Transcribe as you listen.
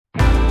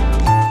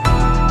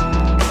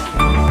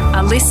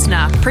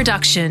listener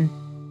production.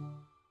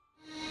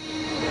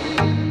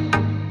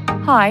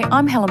 Hi,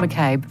 I'm Helen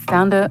McCabe,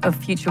 founder of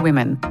Future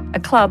Women, a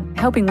club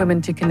helping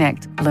women to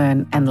connect,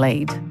 learn and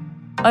lead.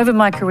 Over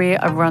my career,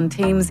 I've run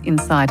teams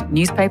inside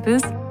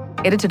newspapers,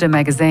 edited a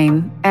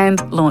magazine and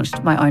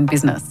launched my own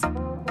business.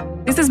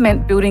 This has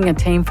meant building a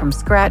team from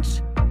scratch,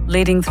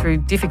 leading through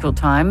difficult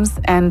times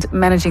and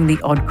managing the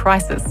odd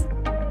crisis.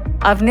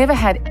 I've never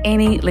had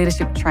any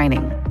leadership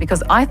training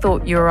because I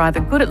thought you were either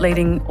good at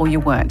leading or you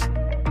weren't.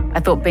 I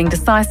thought being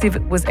decisive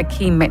was a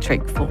key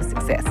metric for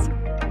success.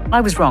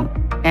 I was wrong,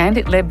 and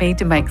it led me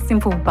to make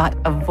simple but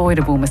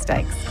avoidable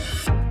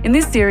mistakes. In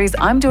this series,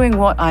 I'm doing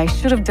what I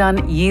should have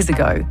done years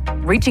ago,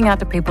 reaching out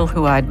to people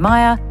who I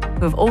admire,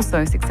 who have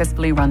also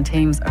successfully run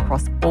teams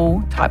across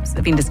all types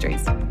of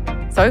industries.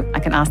 So I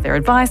can ask their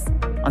advice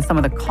on some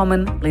of the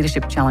common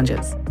leadership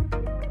challenges.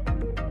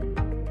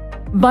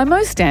 By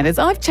most standards,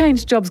 I've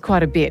changed jobs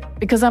quite a bit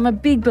because I'm a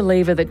big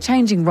believer that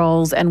changing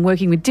roles and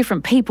working with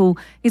different people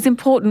is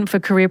important for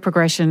career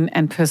progression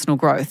and personal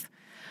growth.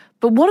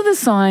 But what are the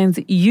signs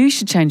you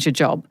should change your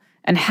job?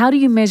 And how do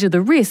you measure the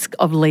risk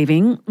of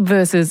leaving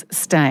versus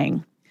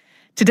staying?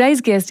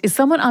 Today's guest is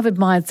someone I've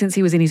admired since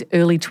he was in his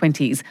early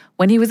 20s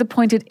when he was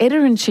appointed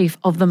editor-in-chief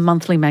of the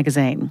monthly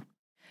magazine.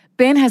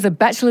 Ben has a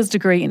bachelor's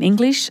degree in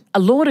English, a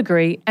law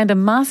degree and a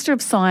Master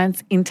of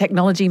Science in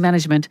Technology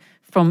Management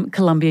from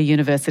Columbia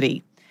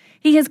University.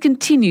 He has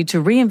continued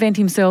to reinvent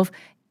himself,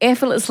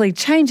 effortlessly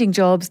changing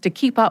jobs to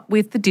keep up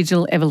with the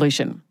digital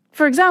evolution.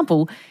 For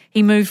example,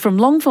 he moved from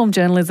long-form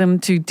journalism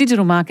to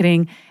digital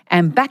marketing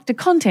and back to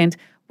content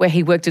where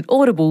he worked at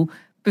Audible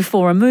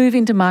before a move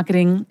into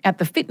marketing at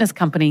the fitness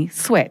company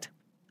Sweat.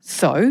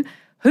 So,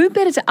 who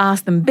better to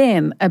ask than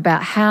Ben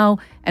about how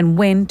and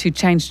when to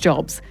change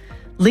jobs,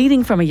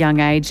 leading from a young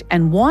age,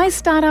 and why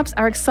startups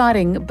are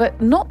exciting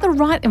but not the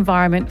right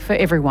environment for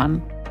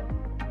everyone.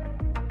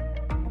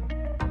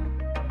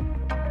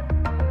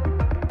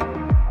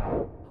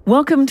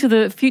 Welcome to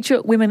the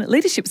Future Women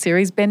Leadership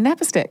Series, Ben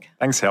Naparstek.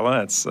 Thanks,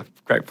 Helen. It's a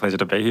great pleasure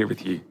to be here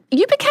with you.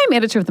 You became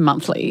editor of the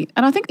monthly,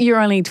 and I think you're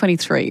only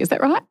 23, is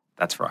that right?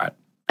 That's right.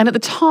 And at the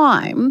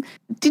time,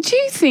 did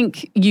you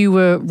think you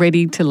were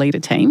ready to lead a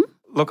team?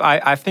 Look,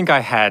 I think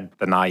I had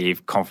the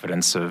naive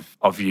confidence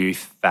of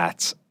youth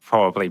that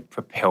probably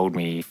propelled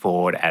me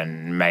forward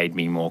and made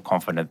me more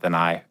confident than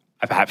I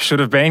perhaps should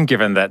have been,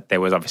 given that there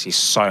was obviously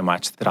so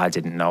much that I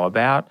didn't know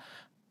about.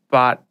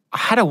 But I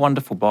had a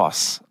wonderful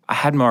boss. I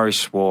had Maurice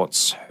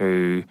Schwartz,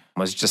 who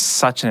was just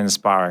such an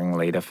inspiring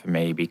leader for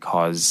me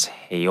because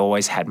he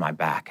always had my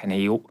back and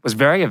he was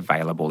very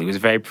available. He was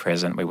very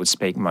present. We would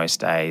speak most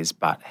days,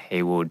 but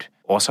he would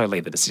also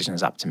leave the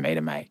decisions up to me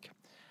to make.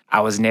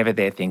 I was never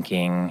there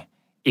thinking,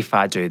 if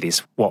I do this,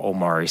 what will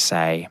Maurice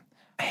say?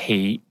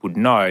 He would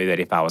know that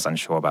if I was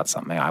unsure about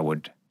something, I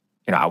would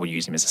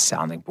use him as a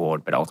sounding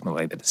board, but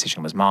ultimately the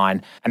decision was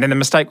mine. And then the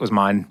mistake was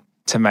mine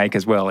to make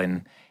as well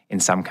in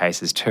some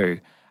cases too.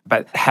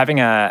 But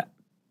having a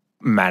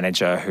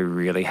manager who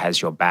really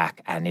has your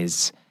back and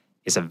is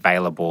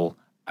available,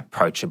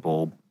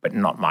 approachable, but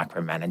not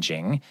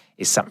micromanaging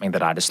is something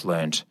that I just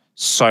learned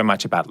so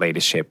much about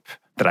leadership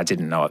that I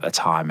didn't know at the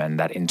time, and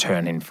that in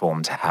turn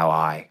informed how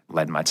I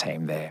led my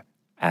team there.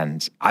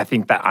 And I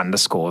think that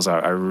underscores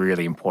a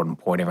really important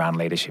point around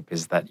leadership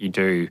is that you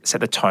do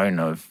set the tone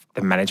of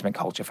the management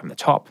culture from the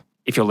top.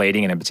 If you're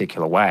leading in a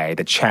particular way,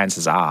 the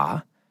chances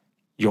are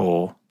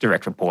your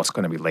direct report's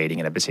going to be leading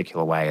in a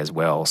particular way as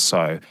well.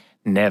 So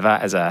never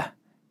as a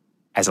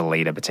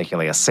leader,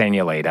 particularly a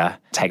senior leader,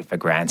 take for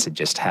granted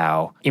just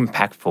how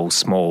impactful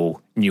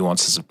small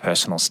nuances of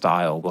personal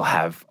style will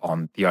have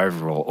on the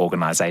overall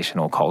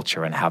organisational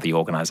culture and how the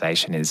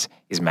organisation is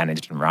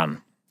managed and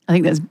run. I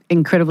think that's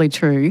incredibly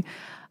true.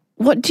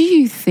 What do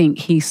you think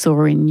he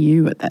saw in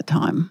you at that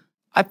time?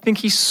 I think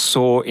he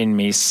saw in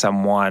me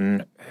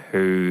someone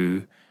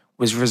who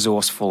was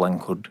resourceful and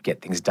could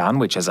get things done,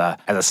 which as a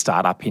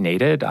startup he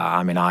needed.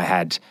 I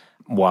had,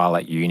 while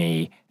at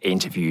uni,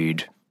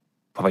 interviewed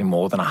probably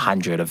more than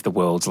 100 of the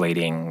world's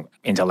leading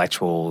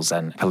intellectuals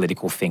and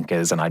political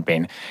thinkers, and I'd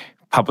been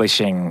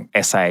publishing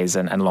essays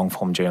and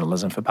long-form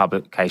journalism for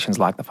publications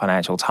like the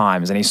Financial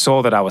Times. And he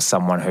saw that I was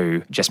someone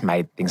who just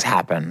made things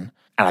happen.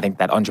 And I think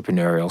that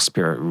entrepreneurial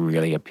spirit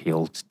really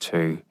appealed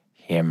to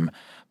him.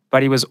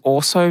 But he was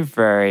also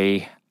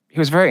very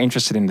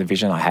interested in the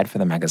vision I had for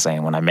the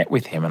magazine when I met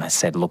with him. And I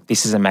said, look,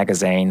 this is a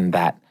magazine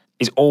that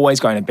is always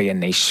going to be a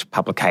niche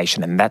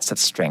publication, and that's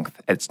its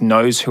strength. It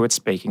knows who it's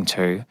speaking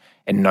to.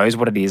 It knows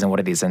what it is and what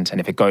it isn't. And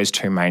if it goes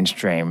too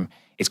mainstream,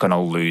 it's going to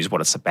lose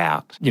what it's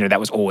about. That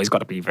was always got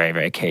to be very,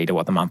 very key to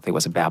what the monthly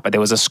was about. But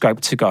there was a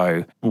scope to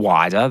go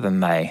wider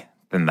than they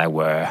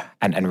were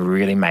and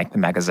really make the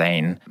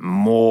magazine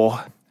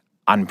more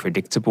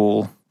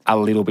unpredictable, a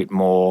little bit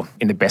more,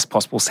 in the best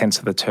possible sense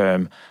of the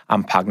term,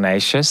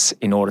 pugnacious,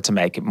 in order to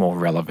make it more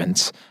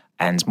relevant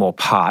and more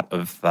part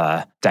of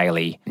the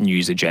daily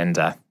news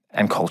agenda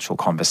and cultural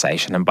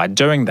conversation. And by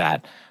doing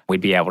that,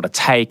 we'd be able to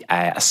take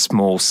a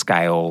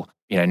small-scale,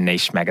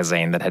 niche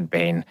magazine that had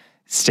been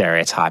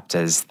stereotyped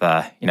as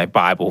the,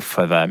 Bible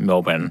for the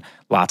Melbourne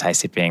latte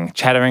sipping,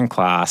 chattering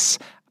class,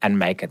 and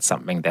make it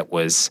something that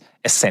was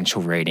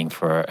essential reading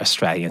for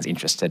Australians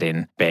interested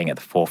in being at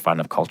the forefront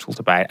of cultural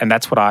debate. And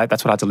that's what I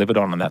delivered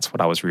on, and that's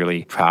what I was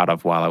really proud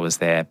of while I was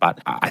there. But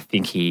I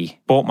think he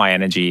bought my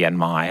energy and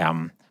my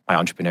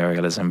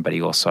entrepreneurialism, but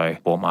he also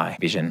bought my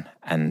vision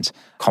and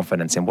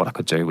confidence in what I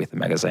could do with the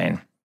magazine.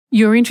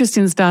 Your interest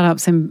in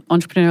startups and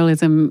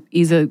entrepreneurialism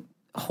is a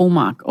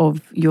hallmark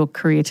of your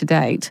career to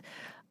date,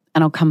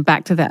 and I'll come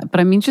back to that.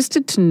 But I'm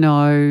interested to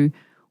know,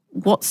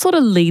 what sort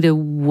of leader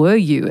were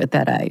you at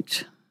that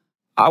age?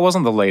 I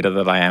wasn't the leader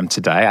that I am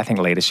today. I think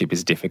leadership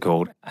is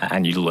difficult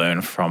and you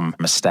learn from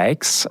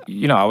mistakes.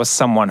 I was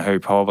someone who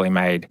probably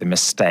made the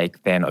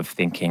mistake then of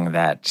thinking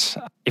that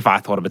if I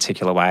thought a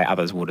particular way,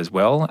 others would as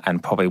well,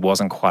 and probably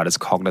wasn't quite as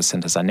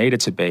cognizant as I needed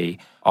to be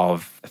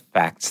of the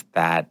fact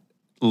that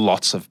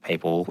lots of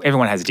people,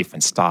 everyone has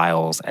different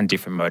styles and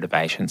different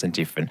motivations and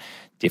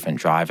different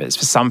drivers.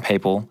 For some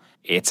people,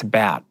 it's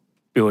about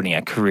building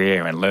a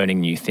career and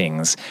learning new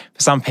things.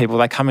 For some people,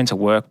 they come into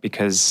work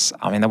because,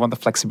 they want the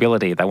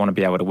flexibility. They want to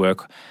be able to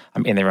work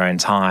in their own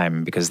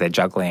time because they're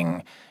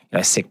juggling,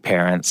 sick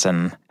parents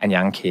and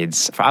young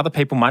kids. For other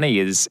people, money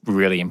is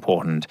really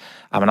important.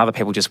 And other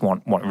people just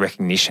want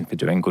recognition for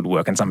doing good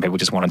work. And some people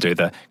just want to do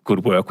the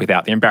good work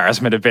without the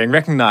embarrassment of being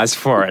recognised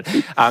for it.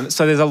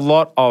 So there's a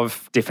lot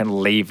of different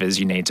levers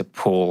you need to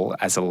pull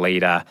as a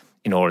leader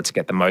in order to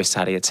get the most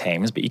out of your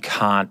teams, but you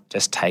can't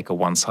just take a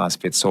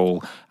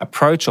one-size-fits-all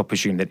approach or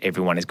presume that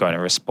everyone is going to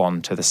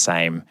respond to the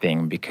same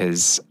thing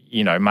because,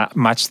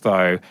 much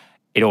though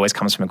it always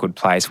comes from a good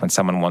place when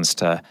someone wants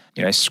to,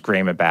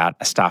 scream about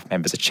a staff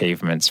member's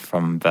achievements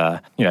from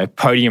the,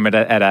 podium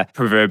at a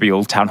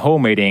proverbial town hall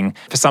meeting.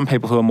 For some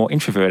people who are more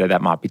introverted,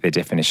 that might be their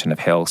definition of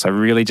hell. So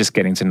really just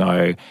getting to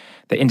know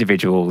the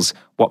individuals,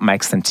 what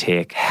makes them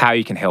tick, how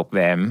you can help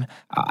them,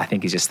 I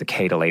think is just the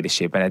key to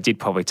leadership. And it did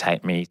probably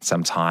take me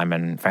some time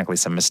and frankly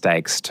some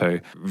mistakes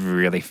to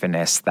really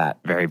finesse that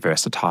very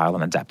versatile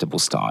and adaptable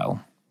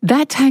style.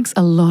 That takes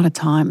a lot of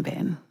time,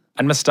 Ben.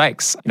 And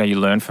mistakes, you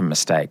learn from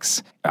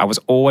mistakes. I was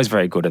always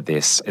very good at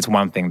this. It's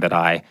one thing that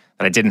I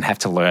didn't have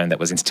to learn that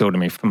was instilled in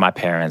me from my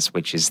parents,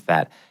 which is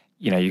that,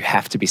 you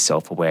have to be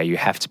self-aware. You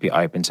have to be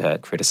open to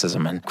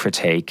criticism and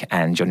critique,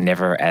 and you're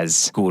never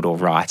as good or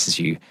right as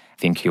you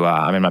think you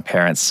are. My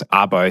parents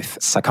are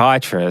both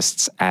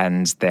psychiatrists,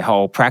 and their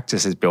whole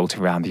practice is built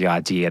around the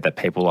idea that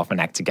people often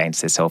act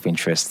against their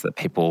self-interest, that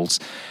people's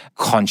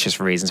conscious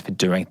reasons for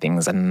doing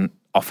things and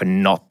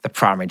often not the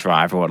primary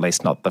driver, or at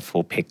least not the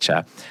full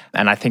picture.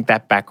 And I think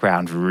that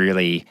background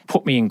really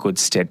put me in good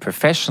stead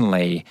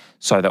professionally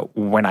so that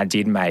when I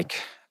did make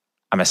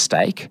a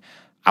mistake,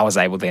 I was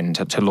able then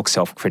to look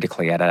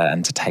self-critically at it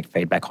and to take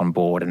feedback on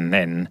board and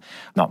then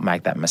not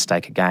make that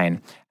mistake again.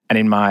 And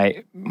in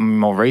my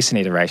more recent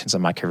iterations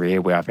of my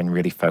career where I've been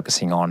really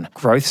focusing on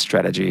growth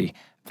strategy,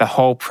 the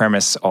whole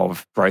premise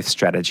of growth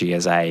strategy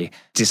as a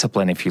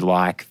discipline, if you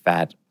like,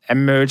 that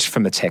emerged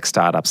from the tech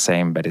startup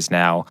scene but is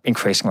now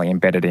increasingly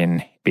embedded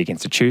in big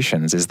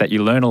institutions is that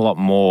you learn a lot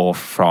more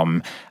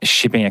from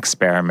shipping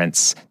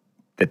experiments,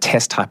 the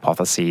test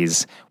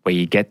hypotheses, where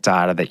you get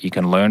data that you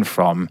can learn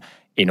from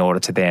in order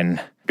to then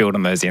build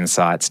on those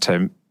insights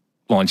to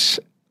launch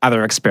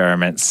other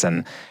experiments.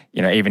 And,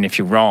 even if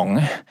you're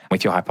wrong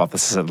with your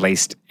hypothesis, at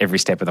least every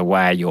step of the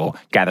way you're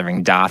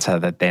gathering data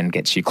that then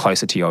gets you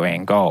closer to your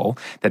end goal,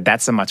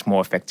 that's a much more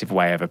effective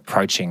way of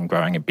approaching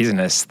growing a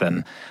business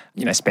than,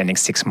 spending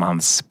 6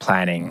 months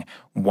planning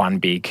one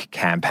big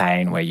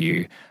campaign where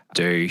you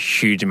do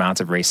huge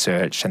amounts of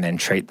research and then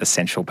treat the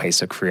central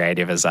piece of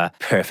creative as a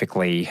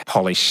perfectly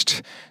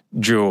polished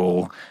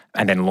jewel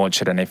and then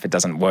launch it. And if it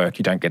doesn't work,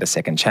 you don't get a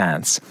second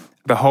chance.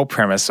 The whole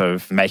premise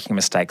of making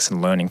mistakes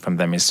and learning from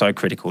them is so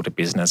critical to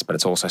business, but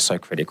it's also so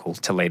critical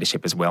to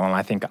leadership as well. And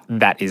I think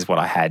that is what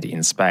I had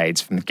in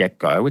spades from the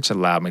get-go, which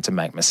allowed me to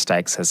make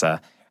mistakes as a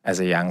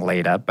young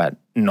leader, but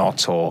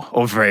not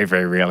or very,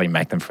 very rarely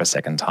make them for a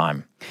second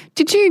time.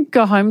 Did you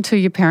go home to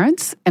your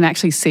parents and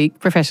actually seek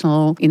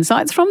professional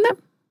insights from them?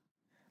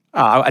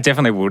 I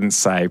definitely wouldn't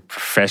say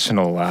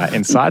professional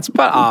insights,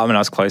 but I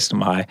was close to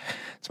my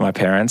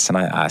parents, and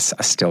I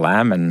still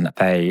am, and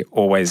they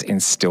always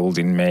instilled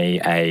in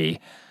me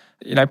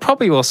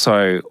probably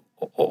also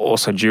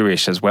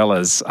Jewish as well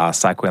as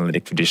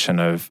psychoanalytic tradition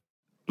of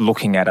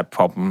looking at a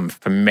problem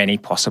from many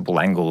possible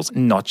angles,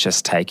 not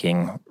just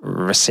taking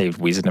received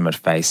wisdom at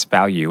face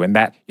value. And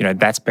that,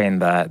 that's been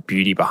the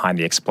beauty behind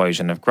the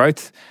explosion of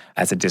growth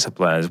as a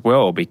discipline as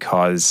well,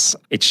 because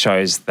it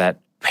shows that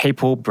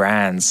people,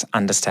 brands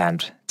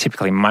understand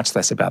typically much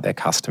less about their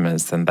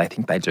customers than they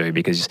think they do,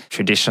 because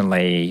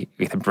traditionally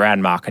with a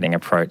brand marketing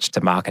approach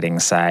to marketing,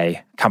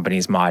 say,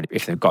 companies might,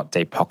 if they've got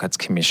deep pockets,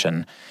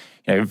 commission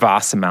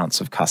vast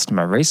amounts of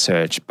customer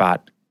research,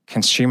 but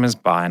consumers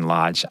by and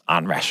large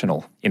aren't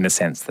rational in the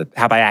sense that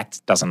how they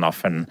act doesn't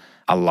often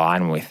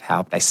align with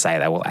how they say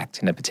they will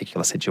act in a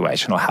particular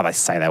situation or how they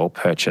say they will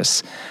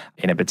purchase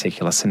in a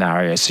particular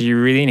scenario. So you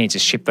really need to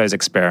ship those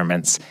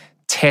experiments,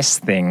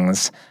 test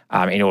things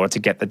in order to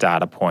get the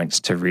data points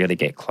to really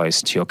get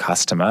close to your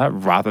customer,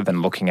 rather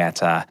than looking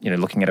at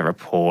a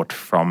report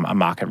from a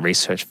market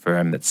research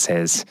firm that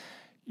says,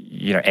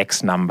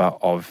 X number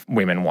of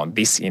women want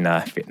this in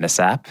a fitness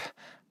app.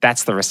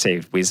 That's the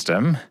received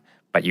wisdom,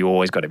 but you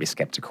always got to be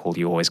skeptical.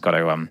 You always got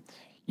to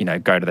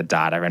go to the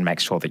data and make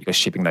sure that you're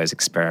shipping those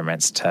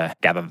experiments to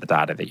gather the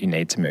data that you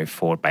need to move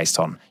forward based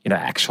on,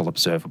 actual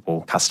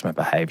observable customer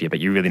behavior. But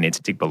you really need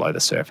to dig below the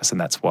surface. And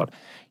that's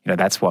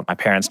what my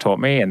parents taught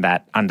me, and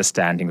that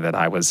understanding that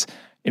I was,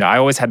 I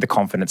always had the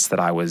confidence that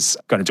I was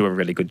going to do a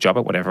really good job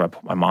at whatever I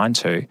put my mind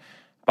to,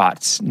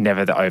 but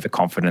never the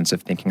overconfidence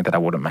of thinking that I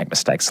wouldn't make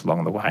mistakes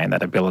along the way, and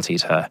that ability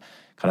to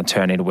kind of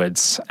turn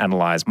inwards,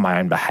 analyze my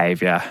own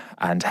behavior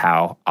and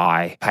how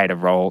I played a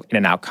role in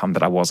an outcome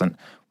that I wasn't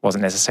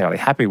necessarily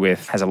happy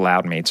with, has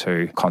allowed me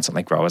to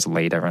constantly grow as a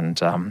leader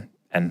and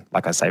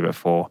like I say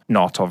before,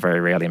 not or very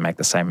rarely make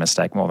the same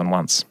mistake more than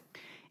once.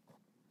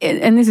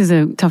 And this is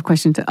a tough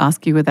question to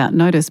ask you without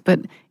notice, but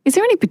is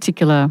there any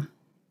particular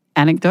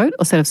anecdote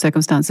or set of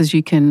circumstances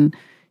you can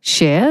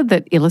share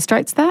that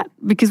illustrates that?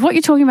 Because what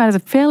you're talking about is a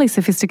fairly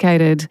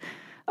sophisticated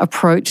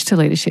approach to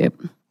leadership.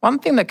 One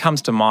thing that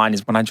comes to mind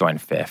is when I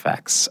joined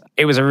Fairfax.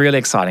 It was a really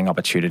exciting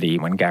opportunity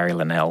when Gary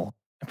Linnell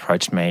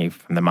approached me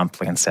from the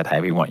monthly and said, hey,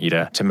 we want you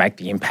to make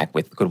the impact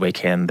with the Good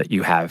Weekend that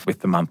you have with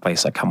the monthly,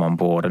 so come on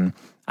board. And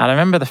I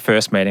remember the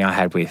first meeting I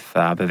had with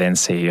the then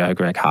CEO,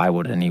 Greg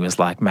Highwood, and he was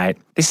like, mate,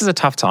 this is a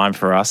tough time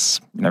for us.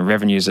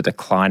 Revenues are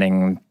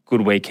declining.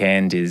 Good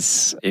Weekend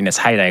is, in its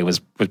heyday, was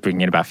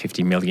bringing in about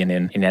 50 million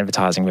in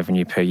advertising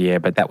revenue per year,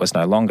 but that was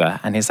no longer.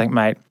 And he's like,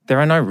 mate, there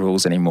are no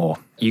rules anymore.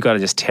 You got to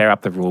just tear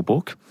up the rule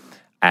book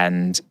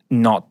and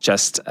not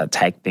just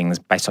take things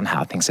based on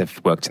how things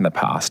have worked in the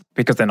past,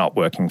 because they're not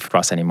working for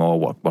us anymore.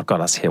 What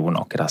got us here will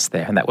not get us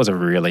there. And that was a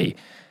really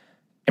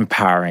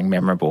empowering,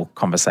 memorable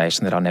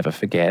conversation that I'll never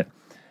forget.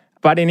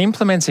 But in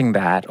implementing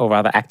that, or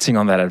rather acting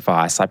on that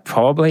advice, I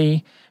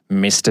probably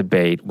missed a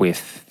beat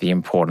with the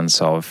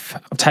importance of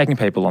taking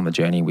people on the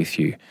journey with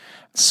you.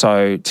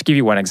 So to give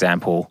you one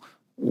example,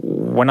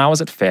 when I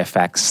was at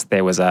Fairfax,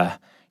 there was a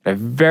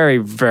very,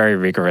 very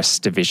rigorous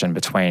division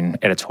between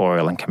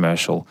editorial and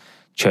commercial,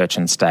 church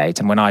and state.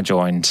 And when I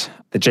joined,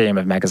 the GM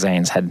of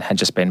magazines had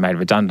just been made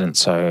redundant,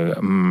 so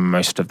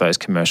most of those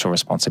commercial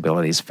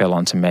responsibilities fell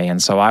onto me.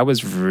 And so I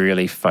was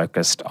really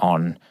focused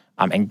on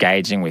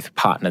engaging with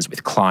partners,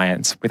 with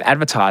clients, with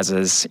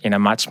advertisers in a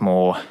much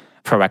more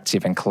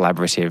proactive and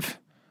collaborative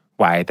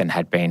way than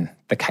had been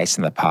the case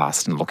in the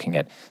past, and looking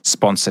at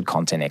sponsored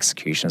content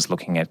executions,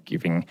 looking at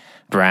giving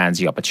brands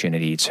the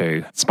opportunity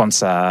to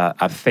sponsor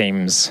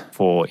themes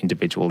for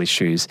individual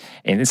issues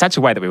in such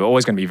a way that we were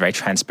always going to be very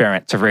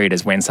transparent to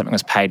readers when something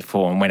was paid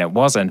for and when it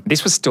wasn't.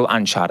 This was still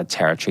uncharted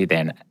territory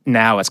then.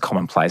 Now it's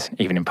commonplace,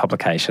 even in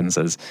publications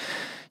as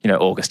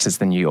August is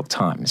the New York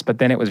Times. But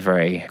then it was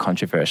very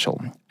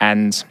controversial,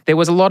 and there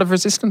was a lot of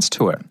resistance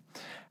to it.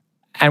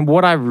 And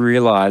what I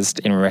realized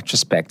in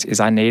retrospect is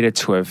I needed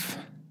to have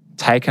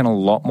taken a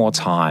lot more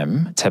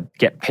time to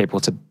get people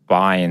to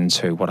buy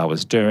into what I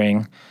was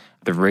doing,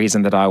 the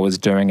reason that I was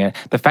doing it.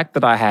 The fact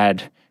that I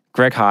had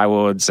Greg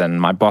Highwood's and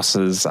my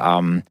bosses,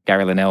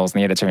 Gary Linnell's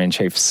and the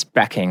editor-in-chief's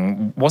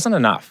backing wasn't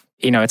enough.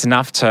 It's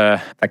enough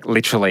to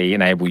literally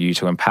enable you,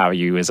 to empower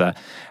you as a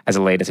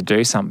leader to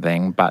do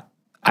something, but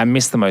I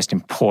missed the most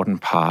important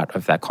part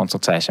of that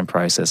consultation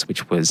process,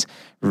 which was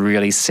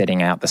really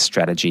setting out the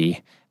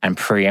strategy and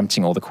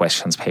preempting all the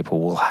questions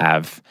people will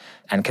have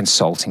and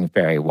consulting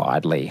very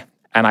widely.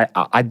 And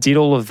I did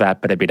all of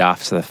that, but a bit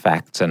after the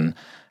fact. And,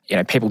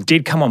 people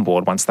did come on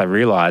board once they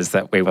realised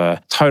that we were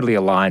totally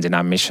aligned in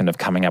our mission of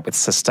coming up with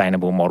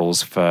sustainable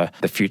models for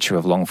the future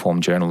of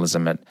long-form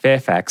journalism at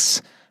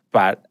Fairfax.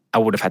 But I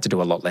would have had to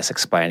do a lot less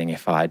explaining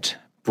if I'd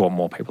brought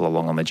more people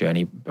along on the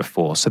journey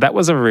before. So that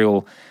was a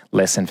real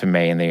lesson for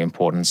me in the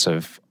importance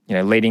of,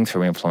 leading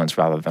through influence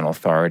rather than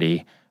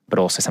authority, but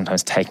also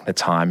sometimes taking the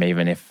time,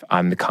 even if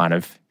I'm the kind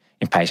of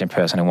impatient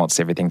person who wants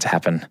everything to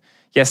happen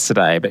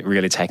yesterday, but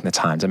really taking the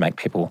time to make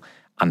people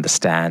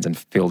understand and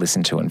feel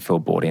listened to and feel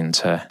bought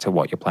into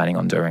what you're planning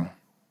on doing.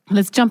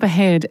 Let's jump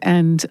ahead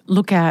and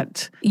look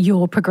at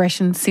your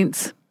progression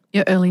since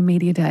your early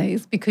media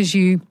days, because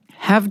you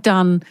have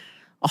done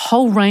a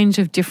whole range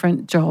of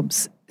different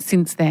jobs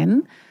since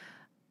then.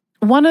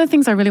 One of the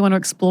things I really want to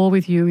explore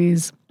with you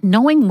is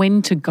knowing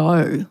when to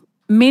go.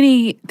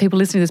 Many people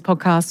listening to this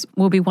podcast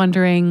will be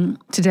wondering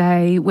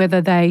today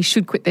whether they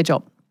should quit their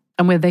job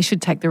and whether they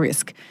should take the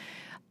risk.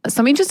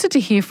 So I'm interested to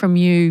hear from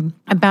you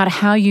about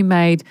how you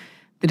made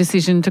the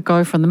decision to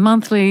go from the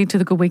monthly to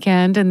the Good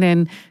Weekend, and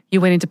then you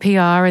went into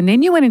PR, and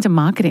then you went into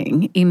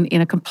marketing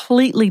in a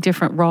completely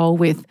different role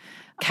with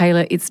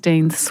Kayla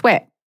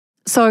Itstein-Sweat.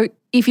 So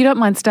if you don't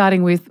mind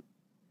starting with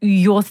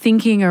your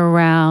thinking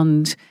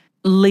around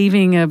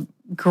leaving a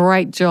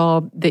great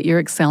job that you're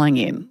excelling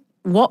in,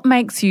 what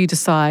makes you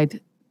decide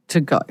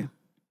to go?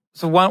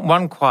 So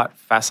one quite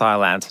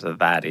facile answer to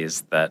that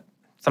is that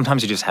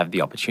sometimes you just have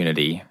the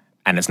opportunity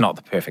and it's not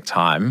the perfect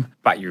time,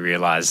 but you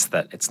realize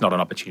that it's not an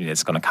opportunity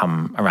that's going to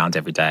come around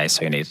every day,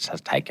 so you need to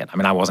take it. I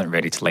mean, I wasn't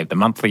ready to leave the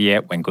monthly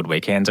yet when Good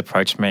Weekends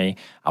approached me.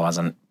 I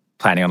wasn't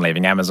planning on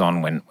leaving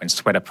Amazon when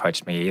Sweat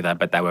approached me either,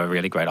 but they were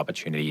really great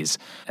opportunities,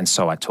 and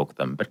so I took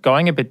them. But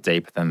going a bit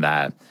deeper than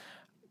that,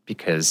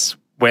 because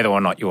whether or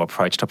not you're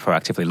approached or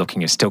proactively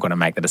looking, you're still going to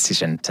make the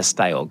decision to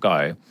stay or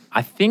go.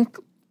 I think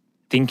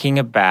thinking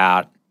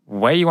about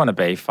where you want to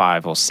be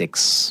 5 or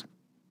 6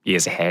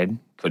 years ahead,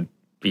 could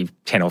be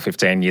 10 or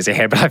 15 years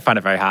ahead, but I find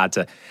it very hard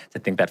to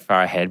think that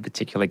far ahead,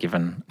 particularly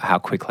given how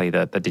quickly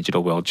the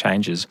digital world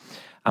changes.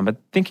 But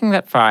thinking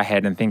that far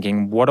ahead and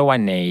thinking, what do I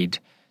need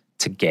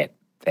to get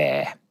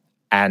there?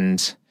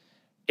 And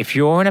if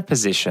you're in a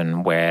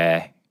position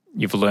where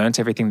you've learnt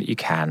everything that you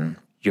can,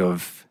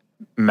 you've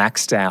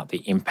maxed out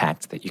the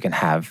impact that you can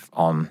have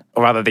on,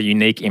 or rather the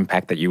unique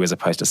impact that you as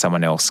opposed to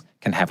someone else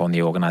can have on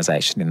the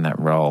organisation in that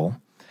role,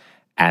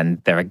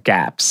 and there are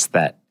gaps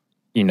that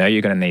you know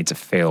you're going to need to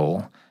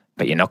fill,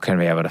 but you're not going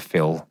to be able to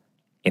fill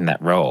in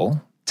that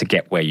role to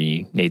get where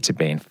you need to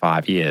be in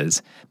 5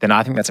 years, then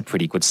I think that's a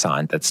pretty good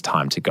sign that's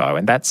time to go.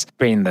 And that's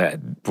been the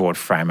broad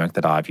framework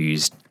that I've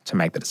used to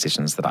make the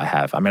decisions that I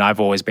have. I mean, I've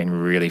always been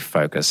really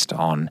focused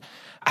on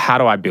how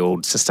do I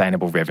build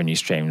sustainable revenue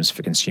streams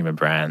for consumer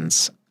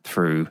brands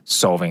through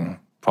solving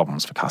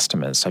problems for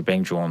customers. So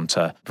being drawn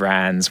to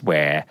brands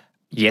where,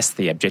 yes,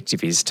 the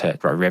objective is to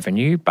grow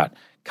revenue, but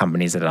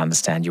companies that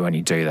understand you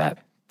only do that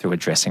through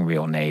addressing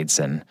real needs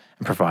and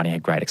providing a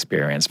great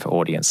experience for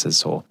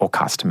audiences or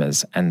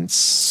customers. And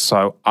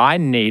so I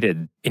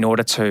needed, in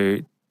order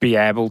to be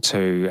able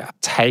to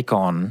take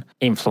on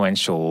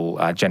influential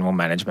general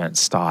management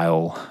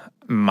style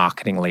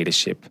marketing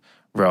leadership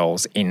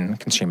roles in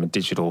consumer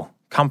digital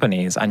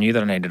companies, I knew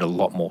that I needed a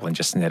lot more than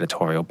just an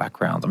editorial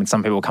background. I mean,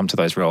 some people come to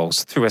those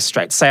roles through a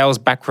straight sales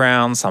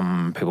background.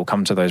 Some people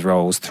come to those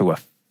roles through a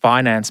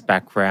finance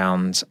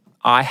background.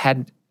 I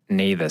had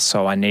neither.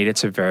 So I needed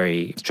to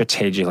very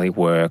strategically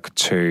work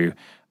to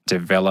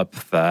develop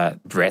the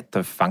breadth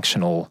of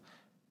functional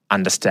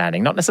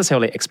understanding, not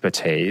necessarily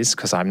expertise,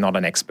 because I'm not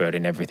an expert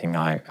in everything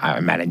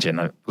I manage, and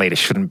a leader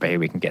shouldn't be.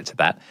 We can get to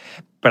that.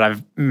 But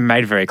I've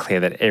made very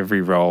clear that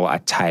every role I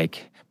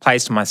take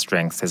plays to my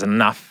strengths. There's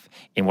enough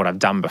in what I've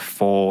done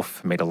before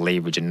for me to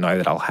leverage and know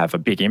that I'll have a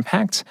big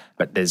impact,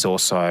 but there's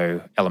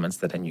also elements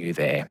that are new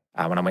there.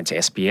 When I went to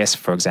SBS,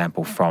 for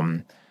example,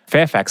 from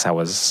Fairfax, I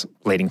was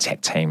leading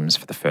tech teams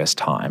for the first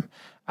time.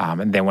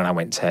 And then when I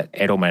went to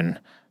Edelman,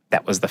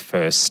 that was the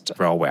first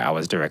role where I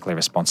was directly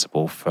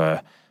responsible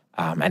for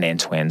an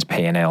end-to-end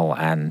P&L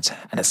and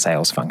a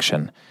sales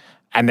function.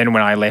 And then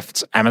when I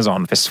left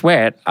Amazon for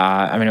Sweat,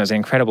 it was an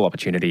incredible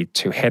opportunity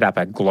to head up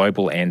a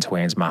global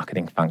end-to-end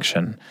marketing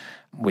function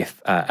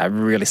with a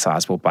really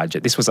sizable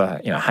budget. This was a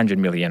 $100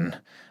 million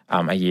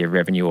a year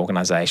revenue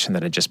organisation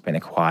that had just been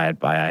acquired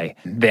by a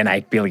then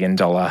 $8 billion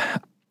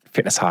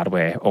fitness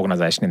hardware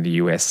organisation in the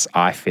US,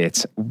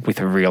 iFit,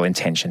 with a real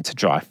intention to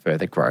drive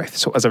further growth.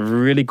 So it was a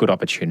really good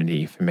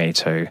opportunity for me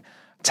to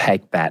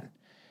take that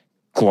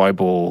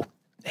global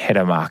head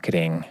of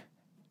marketing,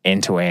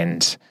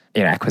 end-to-end,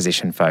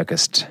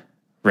 acquisition-focused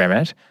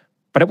remit.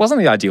 But it wasn't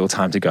the ideal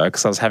time to go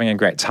because I was having a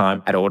great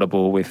time at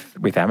Audible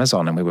with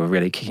Amazon, and we were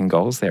really kicking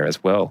goals there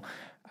as well.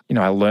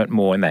 I learnt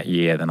more in that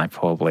year than I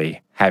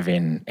probably have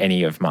in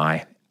any of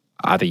my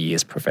other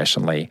years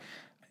professionally.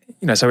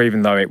 So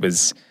even though it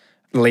was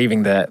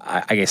leaving the,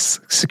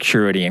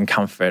 security and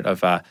comfort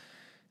of a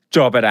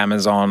job at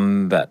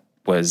Amazon that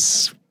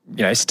was,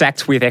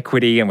 stacked with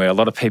equity and where a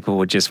lot of people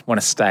would just want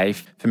to stay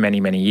for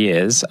many, many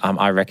years,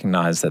 I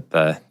recognised that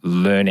the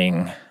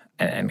learning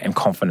and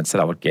confidence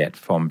that I would get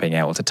from being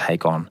able to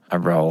take on a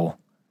role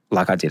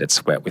like I did at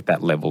Sweat with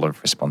that level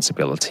of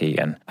responsibility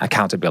and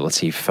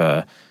accountability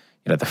for,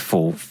 the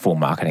full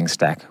marketing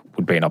stack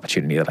would be an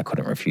opportunity that I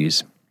couldn't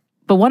refuse.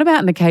 But what about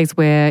in the case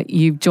where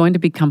you've joined a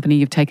big company,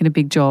 you've taken a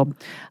big job,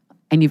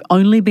 and you've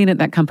only been at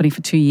that company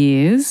for 2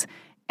 years,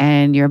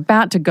 and you're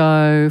about to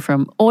go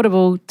from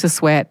Audible to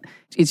Sweat,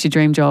 it's your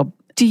dream job.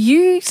 Do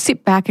you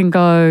sit back and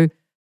go,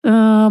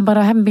 but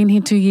I haven't been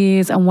here 2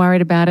 years, I'm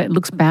worried about it, it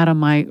looks bad on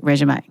my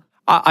resume?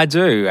 I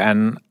do,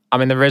 and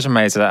the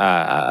resume is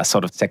a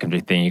sort of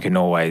secondary thing. You can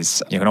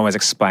always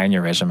explain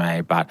your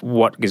resume, but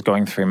what is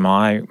going through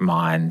my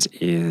mind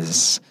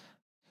is,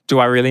 do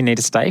I really need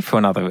to stay for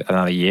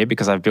another year?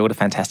 Because I've built a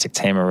fantastic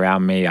team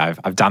around me.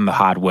 I've done the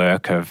hard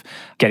work of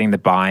getting the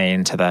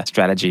buy-in to the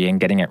strategy and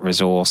getting it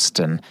resourced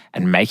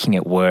and making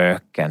it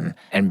work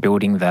and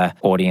building the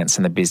audience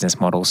and the business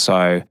model.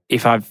 So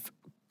if I've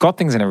got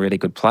things in a really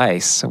good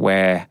place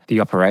where the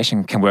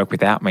operation can work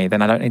without me,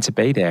 then I don't need to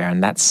be there.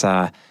 And that's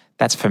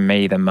for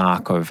me the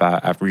mark of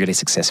a really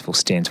successful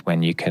stint,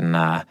 when you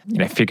can,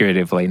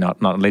 figuratively,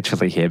 not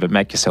literally here, but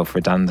make yourself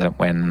redundant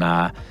when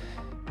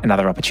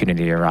another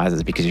opportunity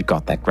arises because you've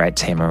got that great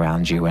team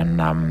around you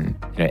and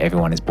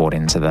everyone is bought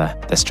into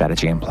the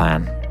strategy and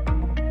plan.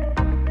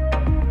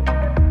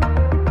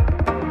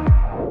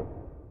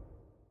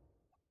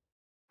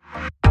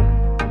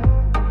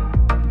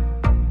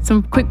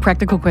 Some quick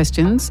practical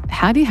questions.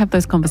 How do you have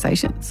those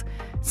conversations?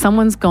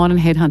 someone's gone and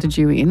headhunted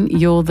you in.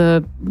 You're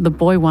the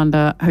boy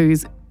wonder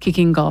who's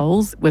kicking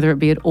goals, whether it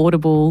be at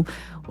Audible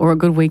or a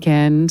Good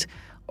Weekend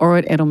or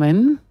at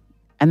Edelman.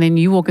 And then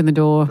you walk in the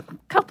door a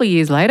couple of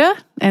years later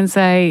and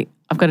say,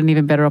 I've got an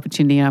even better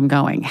opportunity and I'm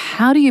going.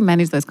 How do you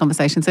manage those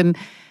conversations, and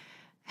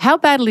how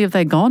badly have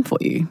they gone for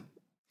you?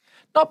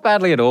 Not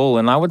badly at all.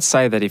 And I would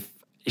say that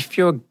if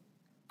you're a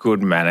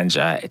good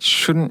manager, it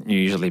shouldn't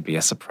usually be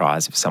a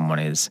surprise if someone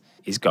is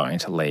going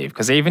to leave.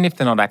 Because even if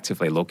they're not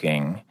actively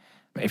looking,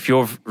 if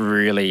you've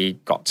really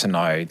got to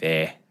know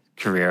their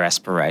career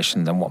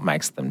aspirations and what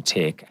makes them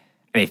tick,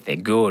 and if they're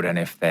good and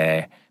if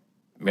they're,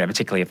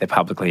 particularly if they're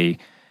publicly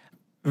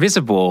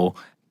visible,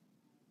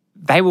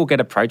 they will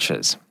get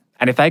approaches.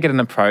 And if they get an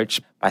approach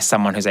by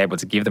someone who's able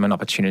to give them an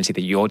opportunity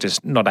that you're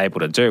just not able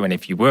to do, and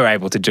if you were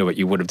able to do it,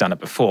 you would have done it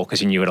before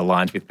because you knew it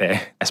aligned with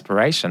their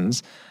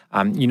aspirations,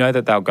 you know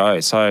that they'll go.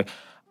 So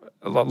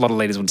a lot of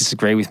leaders will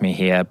disagree with me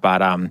here,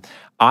 but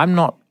I'm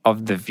not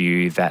of the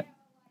view that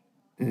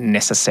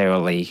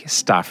necessarily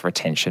staff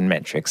retention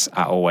metrics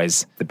are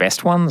always the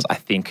best ones. I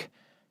think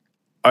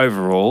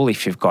overall,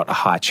 if you've got a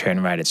high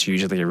churn rate, it's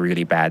usually a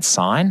really bad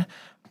sign.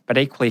 But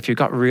equally, if you've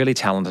got really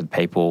talented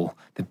people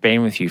that've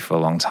been with you for a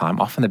long time,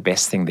 often the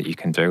best thing that you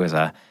can do as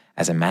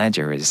a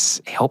manager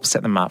is help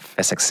set them up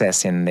for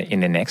success in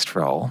the next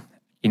role,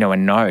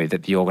 and know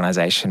that the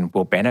organisation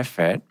will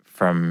benefit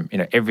from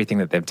everything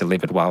that they've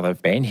delivered while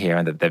they've been here,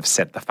 and that they've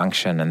set the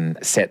function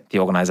and set the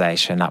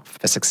organisation up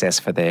for success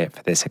for their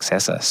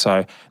successor.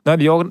 So no,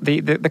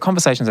 the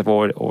conversations have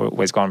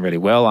always gone really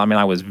well. I mean,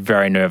 I was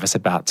very nervous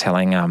about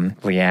telling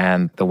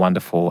Leanne, the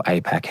wonderful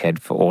APAC head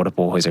for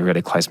Audible, who's a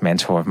really close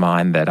mentor of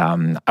mine, that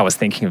I was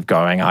thinking of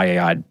going.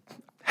 I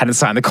hadn't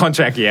signed the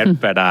contract yet,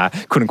 but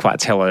couldn't quite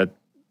tell her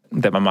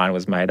that my mind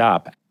was made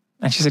up.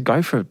 And she said,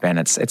 "Go for it, Ben.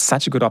 It's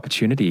such a good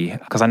opportunity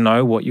because I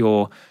know what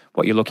you're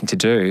looking to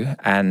do,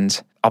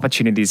 and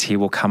opportunities here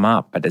will come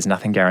up, but there's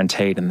nothing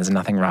guaranteed and there's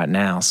nothing right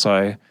now.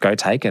 So go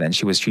take it." And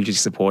she was hugely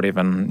supportive,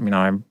 and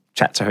I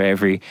chat to her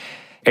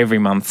every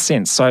month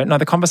since. So no,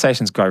 the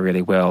conversations go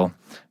really well.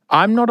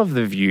 I'm not of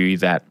the view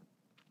that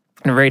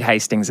Reed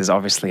Hastings is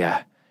obviously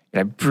a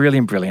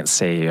brilliant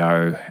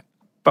CEO,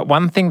 but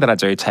one thing that I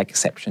do take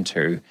exception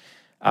to,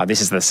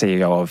 this is the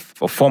CEO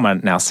or former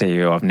now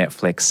CEO of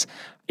Netflix,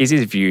 is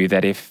his view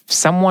that if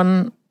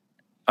someone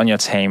on your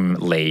team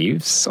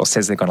leaves or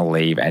says they're going to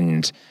leave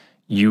and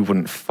you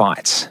wouldn't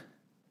fight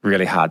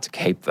really hard to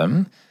keep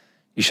them,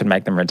 you should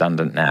make them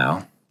redundant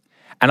now.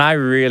 And I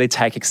really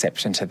take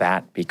exception to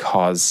that,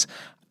 because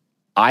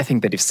I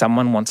think that if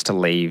someone wants to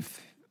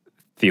leave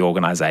the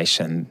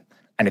organisation,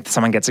 and if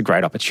someone gets a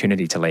great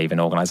opportunity to leave an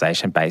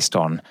organisation based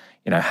on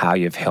how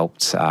you've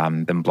helped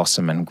them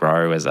blossom and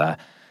grow as a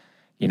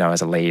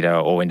leader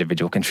or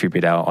individual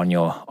contributor on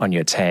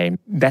your team,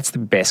 that's the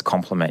best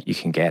compliment you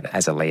can get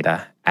as a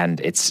leader.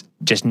 And it's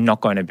just not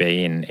going to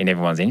be in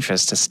everyone's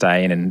interest to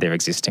stay in their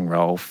existing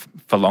role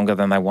for longer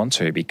than they want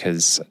to,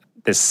 because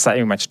there's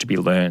so much to be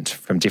learnt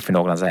from different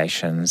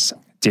organisations,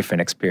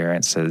 different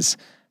experiences,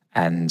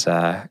 and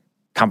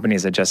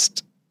companies are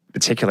just,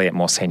 particularly at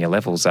more senior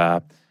levels,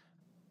 are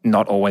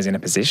not always in a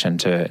position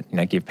to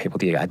give people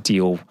the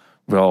ideal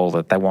role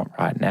that they want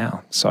right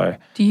now. So,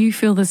 do you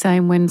feel the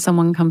same when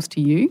someone comes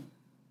to you,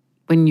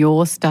 when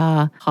your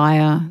star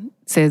hire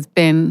says,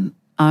 "Ben,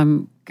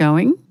 I'm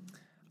going"?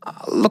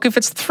 Look, if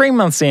it's 3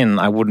 months in,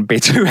 I wouldn't be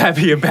too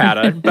happy about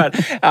it. But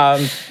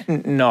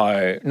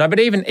no. But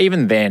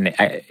even then,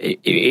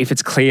 if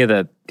it's clear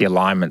that the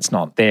alignment's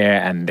not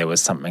there and there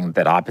was something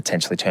that I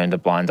potentially turned a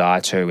blind eye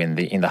to in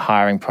the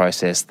hiring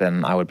process,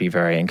 then I would be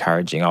very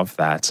encouraging of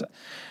that.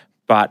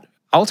 But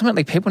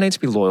ultimately, people need to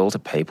be loyal to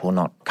people,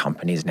 not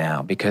companies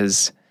now,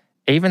 because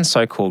even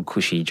so-called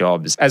cushy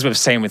jobs, as we've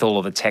seen with all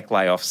of the tech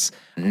layoffs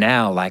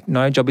now,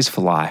 no job is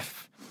for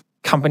life.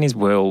 Companies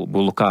will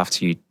look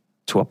after you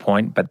to a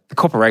point, but the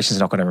corporation's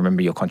not going to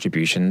remember your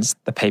contributions.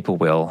 The people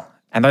will.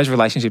 And those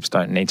relationships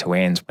don't need to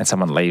end when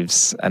someone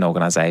leaves an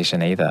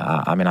organisation either.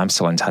 I mean, I'm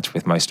still in touch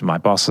with most of my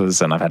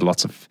bosses, and I've had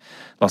lots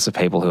of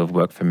people who have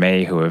worked for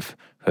me who have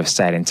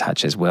stayed in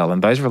touch as well.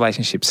 And those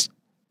relationships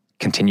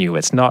continue.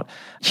 It's not,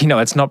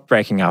 it's not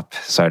breaking up,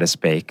 so to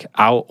speak.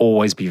 I'll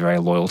always be very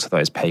loyal to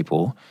those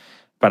people.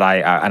 But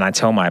I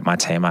tell my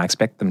team, I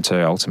expect them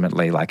to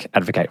ultimately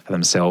advocate for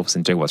themselves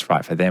and do what's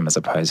right for them, as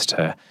opposed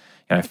to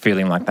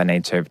feeling like they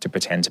need to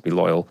pretend to be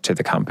loyal to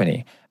the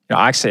company.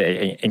 I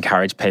actually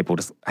encourage people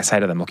I say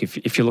to them, look,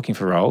 if you're looking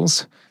for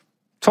roles,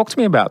 talk to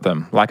me about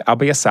them. I'll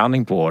be a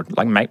sounding board.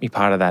 Make me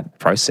part of that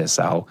process.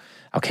 I'll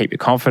keep your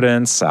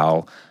confidence.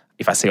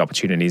 If I see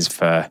opportunities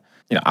for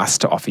us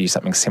to offer you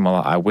something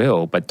similar, I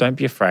will. But don't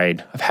be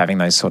afraid of having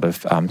those sort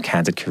of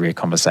candid career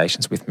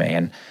conversations with me.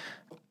 And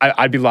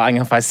I'd be lying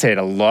if I said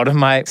a lot of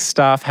my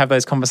staff have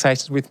those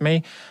conversations with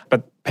me,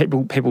 but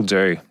people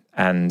do.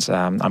 And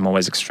I'm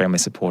always extremely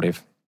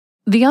supportive.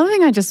 The other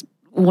thing I just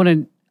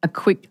wanted a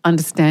quick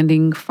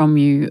understanding from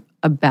you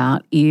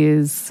about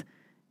is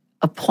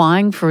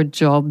applying for a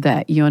job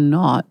that you're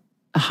not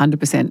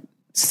 100%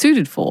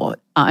 suited for.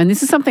 And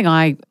this is something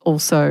I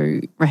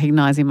also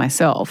recognise in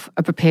myself,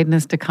 a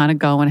preparedness to kind of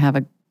go and have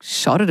a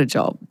shot at a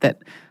job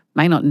that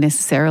may not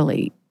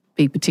necessarily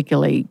be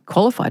particularly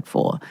qualified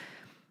for.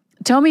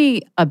 Tell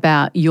me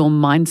about your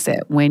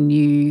mindset when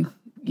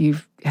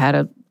you've had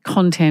a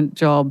content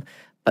job,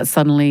 but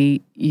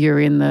suddenly you're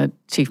in the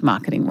chief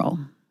marketing role.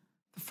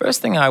 The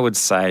first thing I would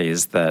say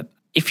is that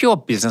if you're a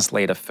business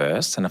leader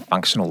first and a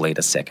functional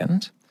leader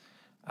second,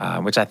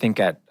 which I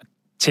think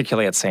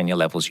particularly at senior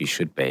levels you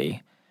should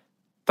be,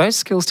 those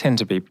skills tend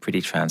to be pretty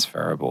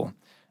transferable.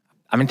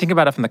 I mean, think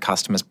about it from the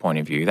customer's point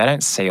of view. They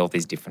don't see all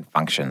these different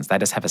functions. They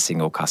just have a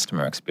single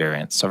customer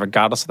experience. So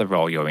regardless of the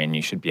role you're in,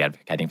 you should be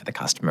advocating for the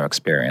customer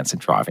experience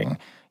and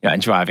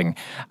driving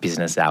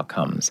business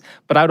outcomes.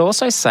 But I would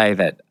also say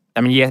that,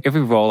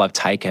 every role I've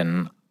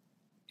taken,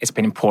 it's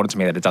been important to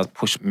me that it does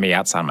push me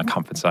outside my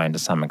comfort zone to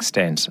some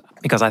extent.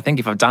 Because I think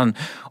if I've done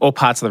all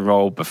parts of the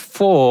role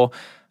before,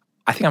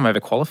 I think I'm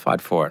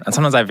overqualified for it. And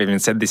sometimes I've even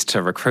said this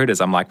to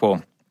recruiters. I'm like,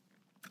 well,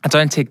 I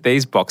don't tick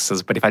these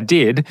boxes, but if I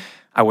did,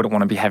 I wouldn't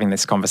want to be having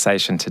this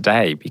conversation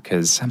today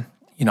because,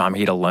 I'm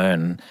here to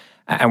learn.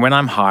 And when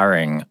I'm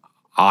hiring,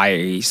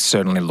 I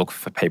certainly look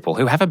for people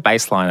who have a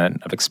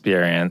baseline of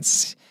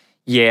experience,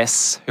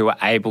 yes, who are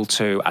able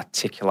to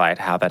articulate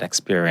how that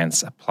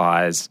experience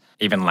applies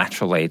even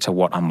laterally to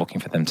what I'm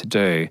looking for them to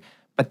do,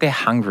 but they're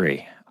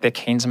hungry. They're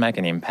keen to make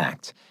an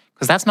impact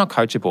because that's not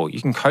coachable. You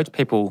can coach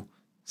people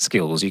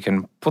skills. You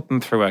can put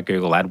them through a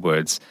Google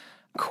AdWords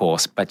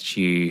course, but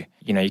you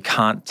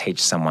can't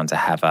teach someone to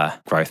have a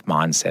growth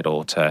mindset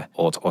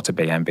or to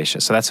be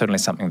ambitious. So that's certainly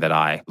something that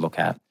I look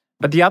at.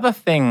 But the other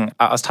thing,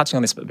 I was touching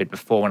on this a bit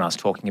before when I was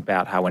talking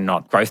about how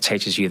growth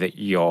teaches you that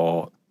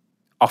you're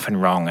often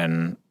wrong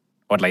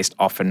or at least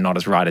often not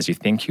as right as you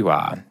think you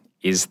are,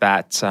 is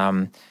that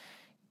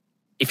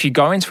if you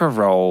go into a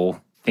role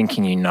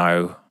thinking you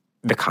know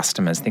the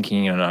customers,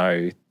 thinking you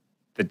know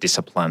the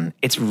discipline,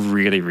 it's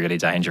really, really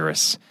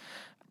dangerous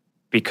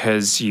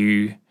because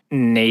you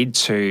need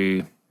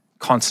to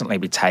constantly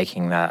be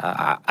taking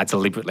a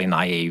deliberately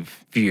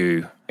naive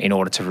view in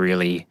order to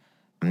really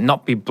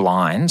not be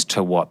blind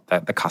to what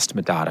the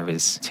customer data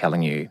is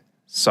telling you.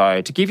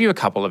 So to give you a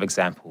couple of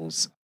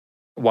examples,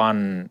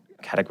 one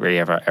category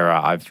of error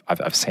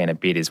I've seen a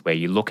bit is where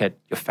you look at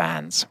your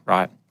fans,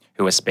 right,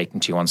 who are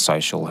speaking to you on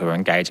social, who are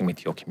engaging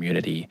with your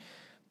community,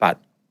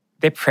 but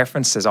their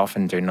preferences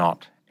often do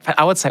not, in fact,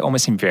 I would say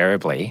almost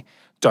invariably,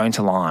 don't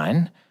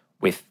align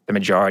with the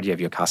majority of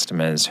your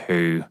customers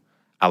who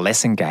are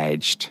less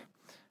engaged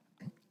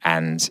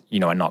and,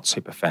 are not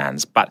super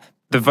fans. But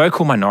the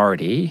vocal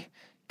minority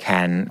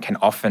can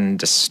often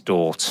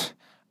distort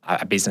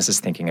a business's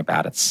thinking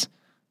about its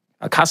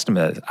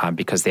customer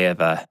because they're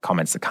the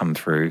comments that come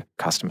through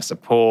customer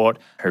support,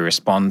 who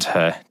respond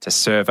to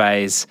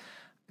surveys,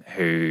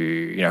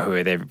 who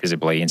are there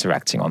visibly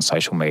interacting on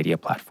social media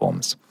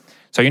platforms.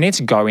 So you need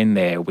to go in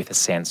there with a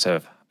sense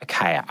of,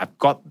 okay, I've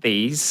got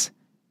these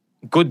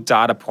good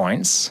data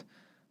points,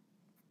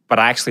 but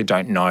I actually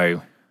don't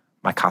know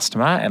my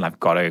customer, and I've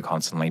got to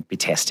constantly be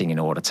testing in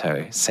order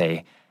to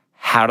see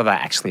how do they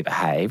actually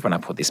behave when I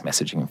put this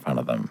messaging in front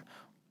of them.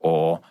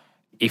 Or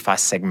if I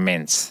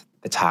segment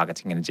the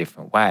targeting in a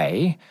different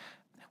way,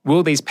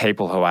 will these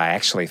people who I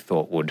actually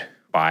thought would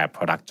buy a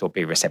product or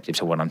be receptive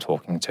to what I'm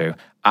talking to,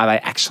 are they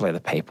actually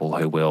the people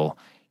who will,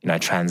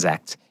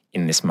 transact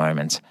in this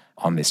moment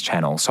on this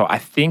channel? So I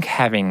think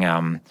having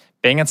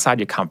being outside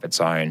your comfort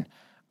zone,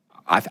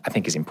 I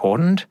think is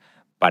important,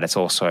 but it's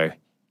also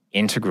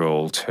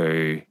integral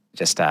to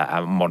just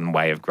a modern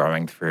way of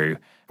growing through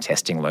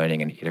testing,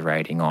 learning, and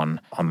iterating on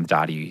the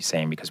data you're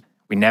seeing, because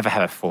we never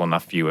have a full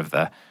enough view of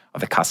the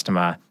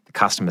customer. The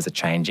customers are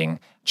changing,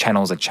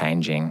 channels are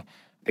changing,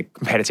 the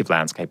competitive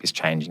landscape is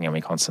changing, and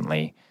we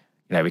constantly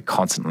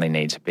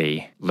need to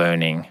be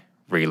learning,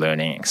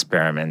 relearning,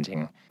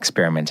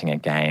 experimenting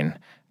again.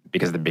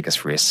 Because the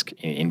biggest risk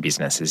in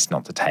business is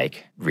not to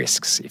take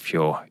risks. If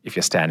you're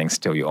standing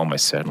still, you're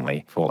almost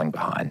certainly falling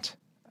behind.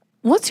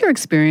 What's your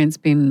experience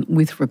been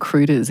with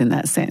recruiters in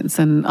that sense?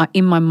 And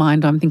in my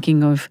mind, I'm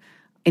thinking of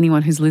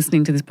anyone who's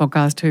listening to this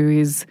podcast who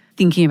is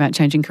thinking about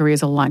changing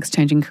careers or likes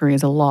changing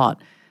careers a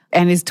lot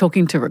and is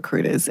talking to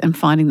recruiters and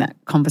finding that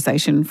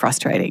conversation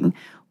frustrating.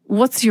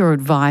 What's your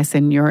advice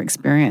and your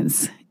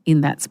experience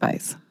in that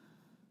space?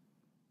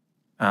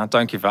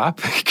 Don't give up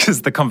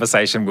because the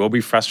conversation will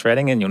be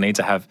frustrating and you'll need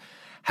to have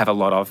a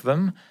lot of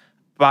them.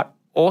 But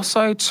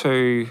also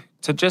to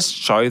just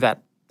show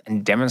that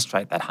and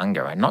demonstrate that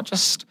hunger and not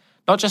just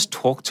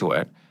talk to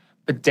it,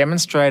 but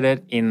demonstrate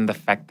it in the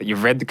fact that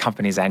you've read the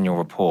company's annual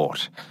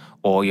report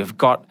or you've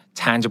got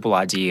tangible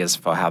ideas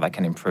for how they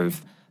can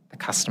improve the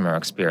customer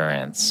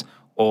experience,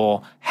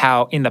 or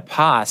how in the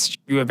past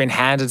you have been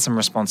handed some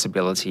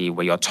responsibility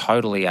where you're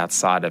totally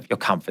outside of your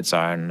comfort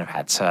zone and have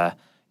had to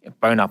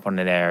bone up on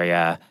an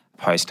area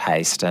post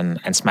haste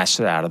and smash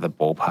it out of the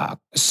ballpark.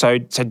 So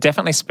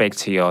definitely speak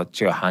to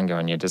your hunger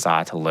and your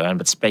desire to learn,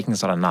 but speaking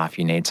is not enough.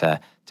 You need to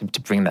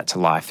bring that to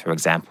life through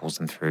examples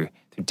and through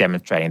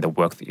demonstrating the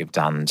work that you've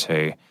done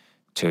to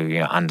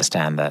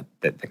understand that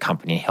the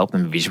company, help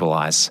them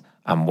visualize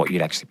what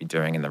you'd actually be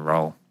doing in the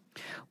role.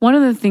 One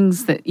of the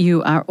things that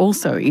you are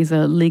also is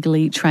a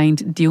legally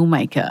trained deal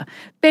maker.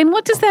 Ben,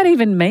 what does that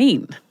even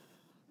mean?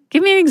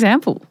 Give me an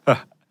example.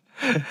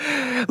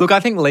 Look, I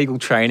think legal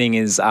training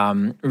is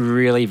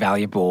really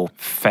valuable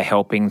for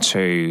helping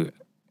to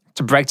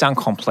break down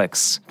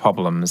complex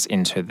problems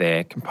into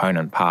their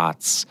component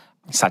parts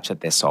such that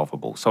they're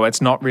solvable. So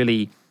it's not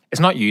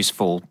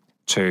useful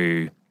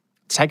to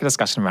take a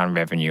discussion around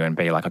revenue and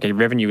be like, okay,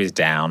 revenue is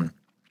down.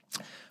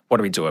 What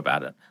do we do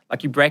about it?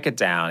 Like, you break it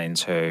down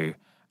into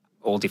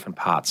all different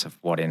parts of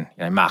what in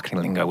marketing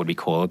lingo would be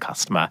called a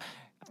customer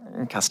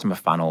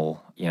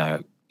funnel.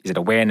 Is it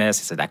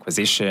awareness? Is it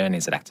acquisition?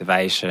 Is it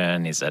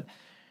activation? Is it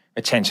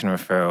retention,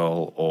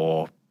 referral,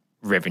 or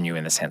revenue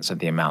in the sense of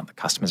the amount that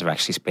customers are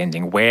actually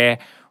spending?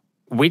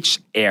 Which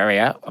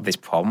area of this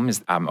problem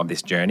of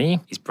this journey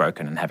is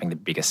broken and having the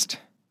biggest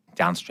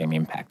downstream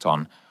impact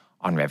on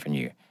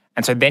revenue?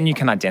 And so then you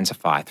can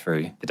identify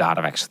through the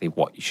data actually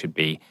what you should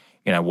be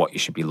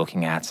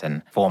looking at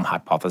and form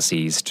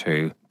hypotheses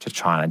to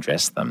try and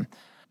address them.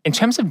 In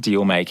terms of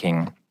deal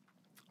making,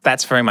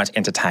 that's very much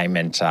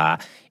entertainment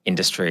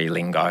industry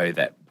lingo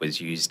that was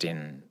used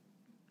in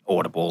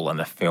Audible and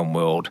the film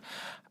world.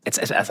 I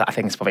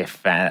think it's probably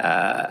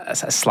a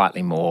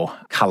slightly more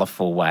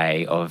colourful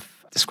way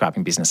of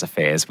describing business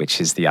affairs,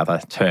 which is the other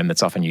term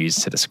that's often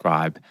used to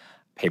describe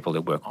people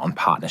who work on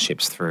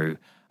partnerships through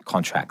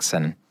contracts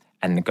and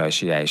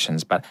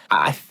negotiations. But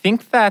I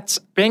think that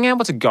being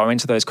able to go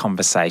into those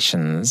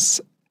conversations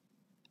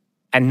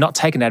and not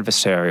take an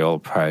adversarial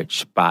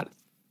approach, but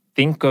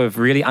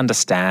really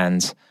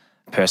understand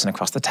the person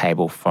across the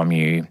table from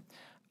you,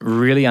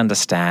 really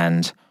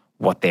understand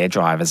what their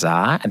drivers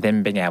are, and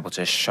then being able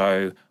to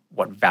show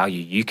what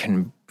value you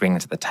can bring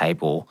to the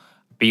table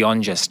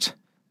beyond just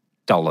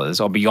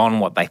dollars or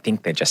beyond what they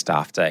think they're just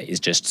after is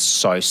just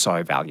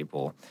so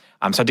valuable.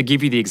 So to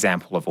give you the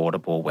example of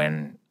Audible,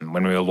 when we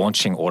were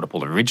launching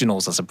Audible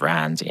Originals as a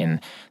brand in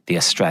the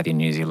Australia,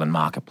 New Zealand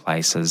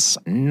marketplaces,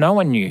 no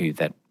one knew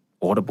that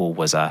Audible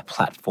was a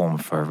platform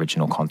for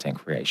original content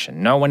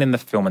creation. No one in the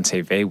film and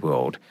TV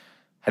world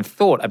had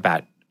thought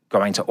about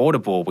going to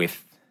Audible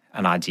with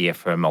an idea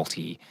for a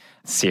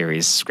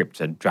multi-series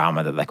scripted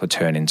drama that they could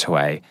turn into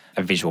a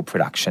visual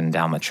production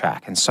down the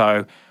track. And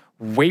so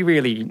we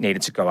really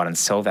needed to go out and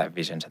sell that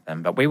vision to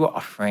them. But we were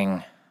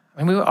offering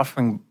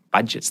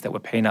budgets that were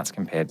peanuts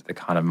compared to the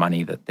kind of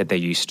money that they're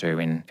used to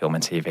in film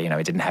and TV.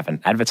 We didn't have an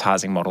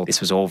advertising model.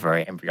 This was all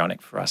very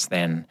embryonic for us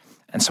then.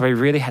 And so we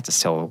really had to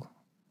sell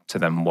to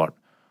them what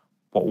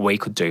we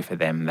could do for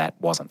them that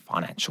wasn't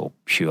financial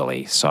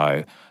purely.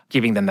 So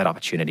giving them that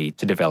opportunity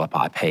to develop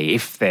IP.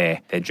 If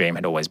their dream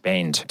had always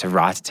been to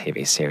write a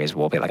TV series,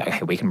 we'll be like,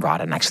 okay, we can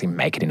write it and actually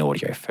make it in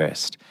audio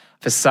first.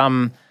 For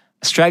some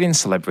Australian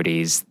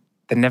celebrities,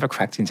 they never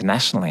cracked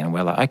internationally, and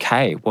we're like,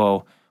 okay,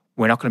 well,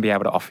 we're not going to be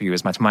able to offer you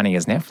as much money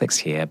as Netflix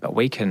here, but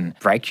we can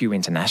break you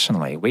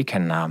internationally. We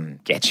can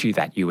get you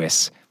that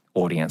US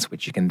audience,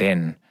 which you can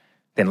then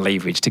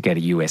leverage to get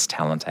a US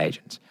talent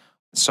agent.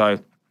 So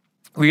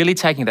really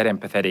taking that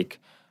empathetic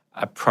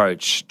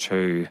approach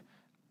to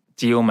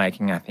deal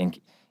making, I think,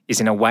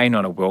 is in a way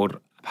not a world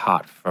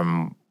apart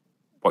from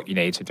what you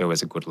need to do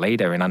as a good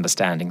leader in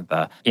understanding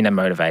the inner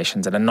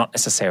motivations that are not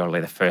necessarily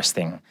the first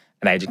thing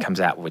an agent comes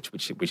out with,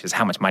 which is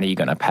how much money you're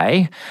going to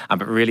pay,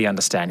 but really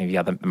understanding the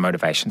other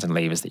motivations and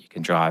levers that you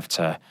can drive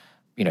to,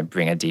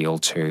 bring a deal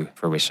to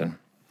fruition.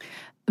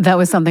 That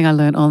was something I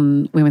learned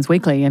on Women's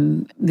Weekly,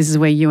 and this is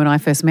where you and I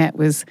first met,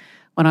 was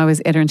when I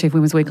was editor-in-chief of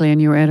Women's Weekly and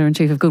you were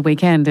editor-in-chief of Good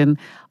Weekend, and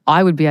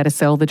I would be able to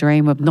sell the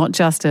dream of not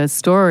just a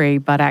story,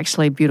 but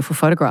actually beautiful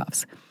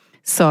photographs.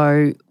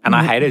 So, and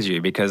I hated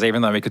you because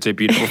even though we could do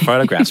beautiful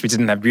photographs, we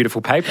didn't have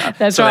beautiful paper.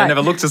 That's so right. They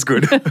never looked as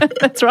good.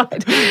 That's right.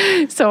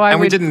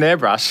 We didn't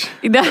airbrush.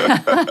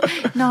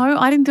 No,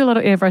 I didn't do a lot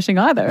of airbrushing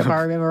either, if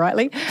I remember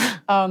rightly.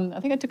 I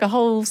think I took a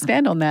whole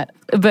stand on that.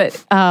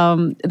 But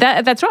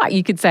that's right.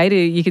 You could say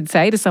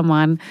to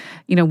someone,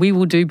 we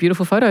will do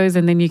beautiful photos,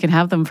 and then you can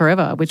have them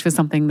forever, which was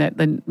something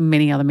that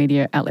many other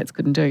media outlets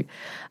couldn't do.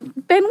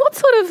 Ben, what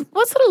sort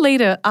of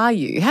leader are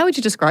you? How would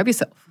you describe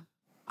yourself?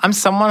 I'm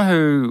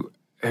someone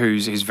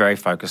who's very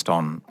focused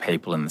on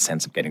people in the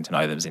sense of getting to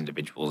know them as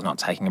individuals, not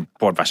taking a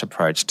broad brush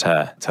approach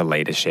to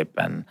leadership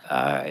and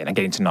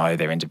getting to know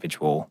their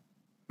individual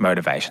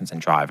motivations and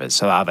drivers.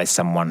 So are they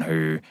someone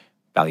who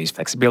values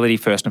flexibility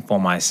first and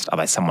foremost? Are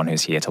they someone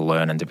who's here to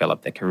learn and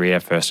develop their career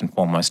first and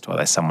foremost? Or are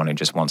they someone who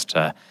just wants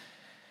to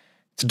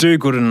do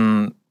good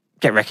and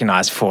get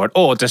recognised for it,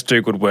 or just do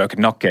good work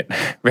and not get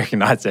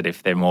recognised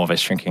if they're more of a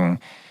shrinking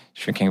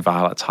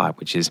violet type,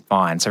 which is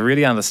fine. So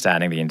really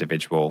understanding the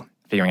individual,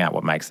 figuring out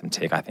what makes them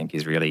tick, I think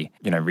is really,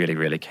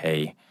 really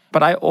key.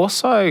 But I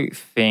also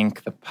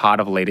think the part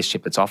of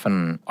leadership that's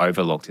often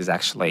overlooked is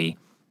actually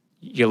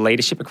your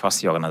leadership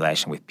across the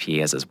organisation with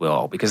peers as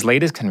well, because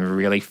leaders can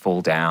really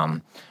fall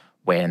down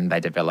when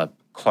they develop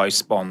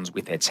close bonds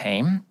with their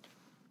team,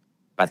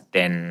 but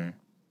then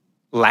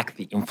lack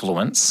the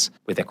influence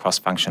with their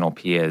cross-functional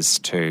peers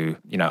to,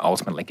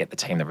 ultimately get the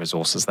team the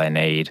resources they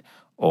need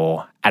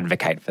or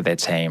advocate for their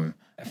team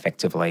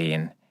effectively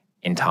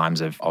in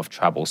times of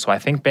trouble. So I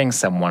think being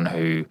someone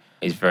who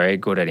is very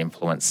good at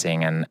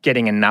influencing and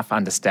getting enough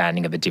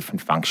understanding of the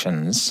different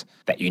functions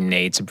that you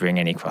need to bring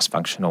any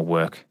cross-functional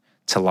work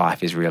to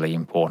life is really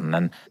important.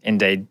 And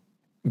indeed,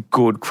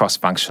 good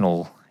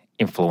cross-functional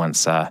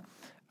influencer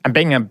and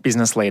being a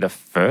business leader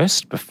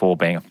first before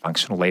being a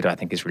functional leader, I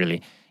think is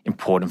really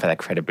important for that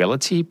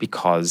credibility,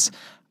 because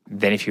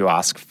then if you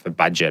ask for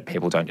budget,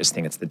 people don't just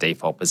think it's the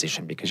default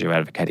position because you're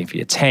advocating for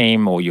your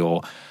team or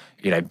you're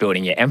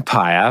building your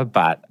empire,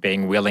 but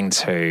being willing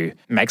to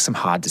make some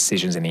hard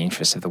decisions in the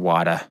interest of the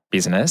wider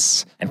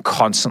business and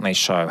constantly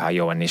show how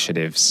your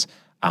initiatives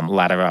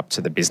ladder up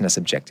to the business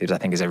objectives, I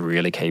think is a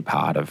really key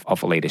part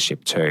of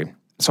leadership too.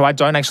 So I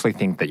don't actually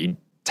think that you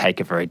take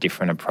a very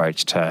different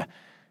approach to,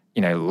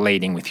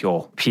 leading with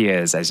your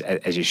peers as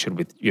you should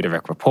with your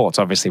direct reports.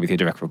 Obviously, with your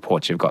direct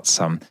reports, you've got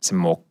some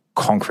more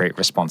concrete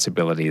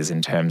responsibilities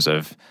in terms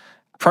of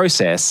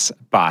process,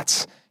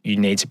 but you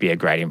need to be a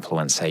great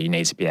influencer. You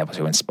need to be able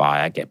to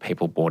inspire, get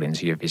people bought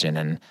into your vision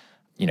and,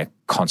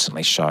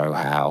 constantly show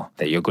how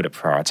that you're good at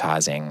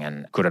prioritizing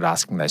and good at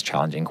asking those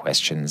challenging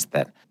questions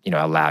that,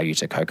 allow you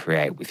to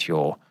co-create with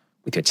your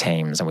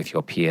teams and with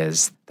your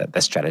peers that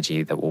the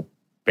strategy that will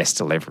best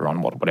deliver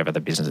on whatever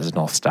the business's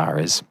North Star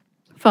is.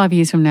 5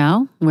 years from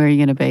now, where are you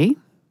going to be?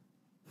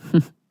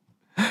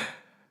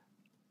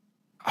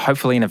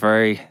 Hopefully in a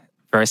very,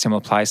 very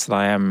similar place that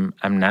I am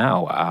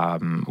now,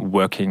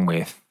 working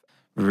with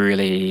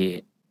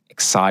really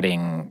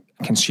exciting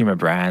consumer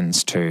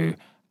brands to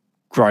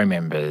grow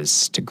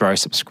members, to grow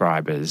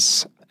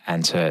subscribers,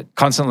 and to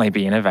constantly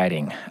be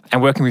innovating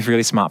and working with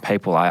really smart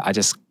people. I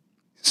just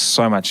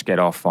so much get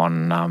off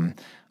on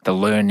the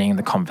learning,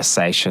 the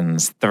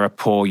conversations, the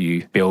rapport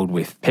you build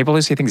with people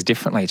who see things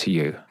differently to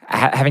you.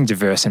 Having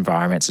diverse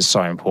environments is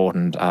so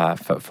important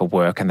for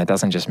work, and that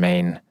doesn't just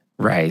mean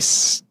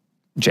race,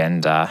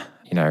 gender,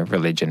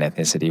 religion,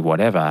 ethnicity,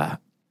 whatever.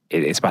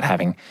 It's about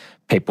having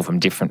people from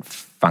different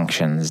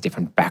functions,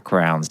 different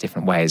backgrounds,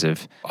 different ways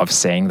of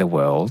seeing the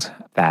world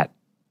that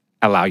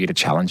allow you to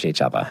challenge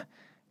each other.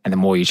 And the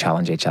more you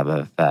challenge each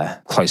other,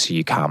 the closer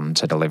you come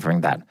to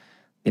delivering that,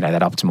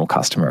 that optimal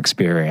customer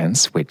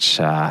experience, which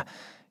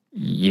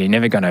you're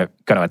never going to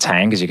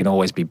attain because you can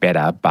always be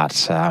better. But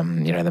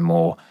the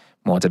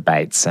more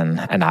debates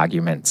and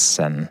arguments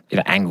and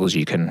angles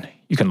you can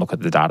look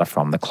at the data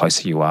from, the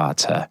closer you are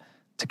to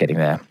getting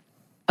there.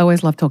 I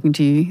always love talking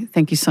to you.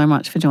 Thank you so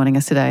much for joining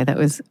us today. That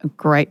was a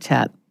great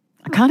chat.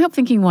 I can't help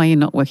thinking why you're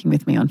not working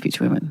with me on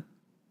Future Women.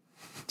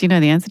 Do you know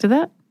the answer to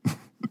that?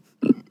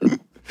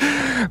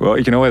 Well,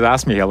 you can always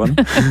ask me, Helen.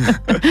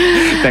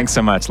 Thanks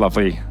so much.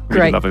 Lovely.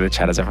 Really lovely to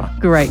chat as ever.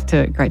 Great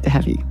to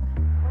have you.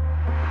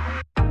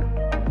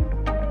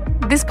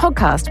 This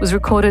podcast was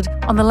recorded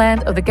on the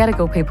land of the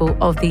Gadigal people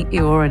of the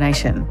Eora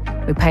Nation.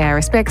 We pay our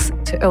respects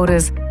to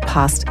elders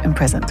past and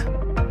present.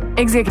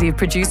 Executive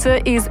producer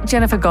is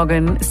Jennifer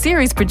Goggin,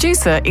 series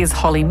producer is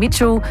Holly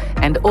Mitchell,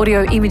 and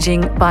audio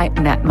imaging by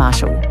Nat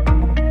Marshall.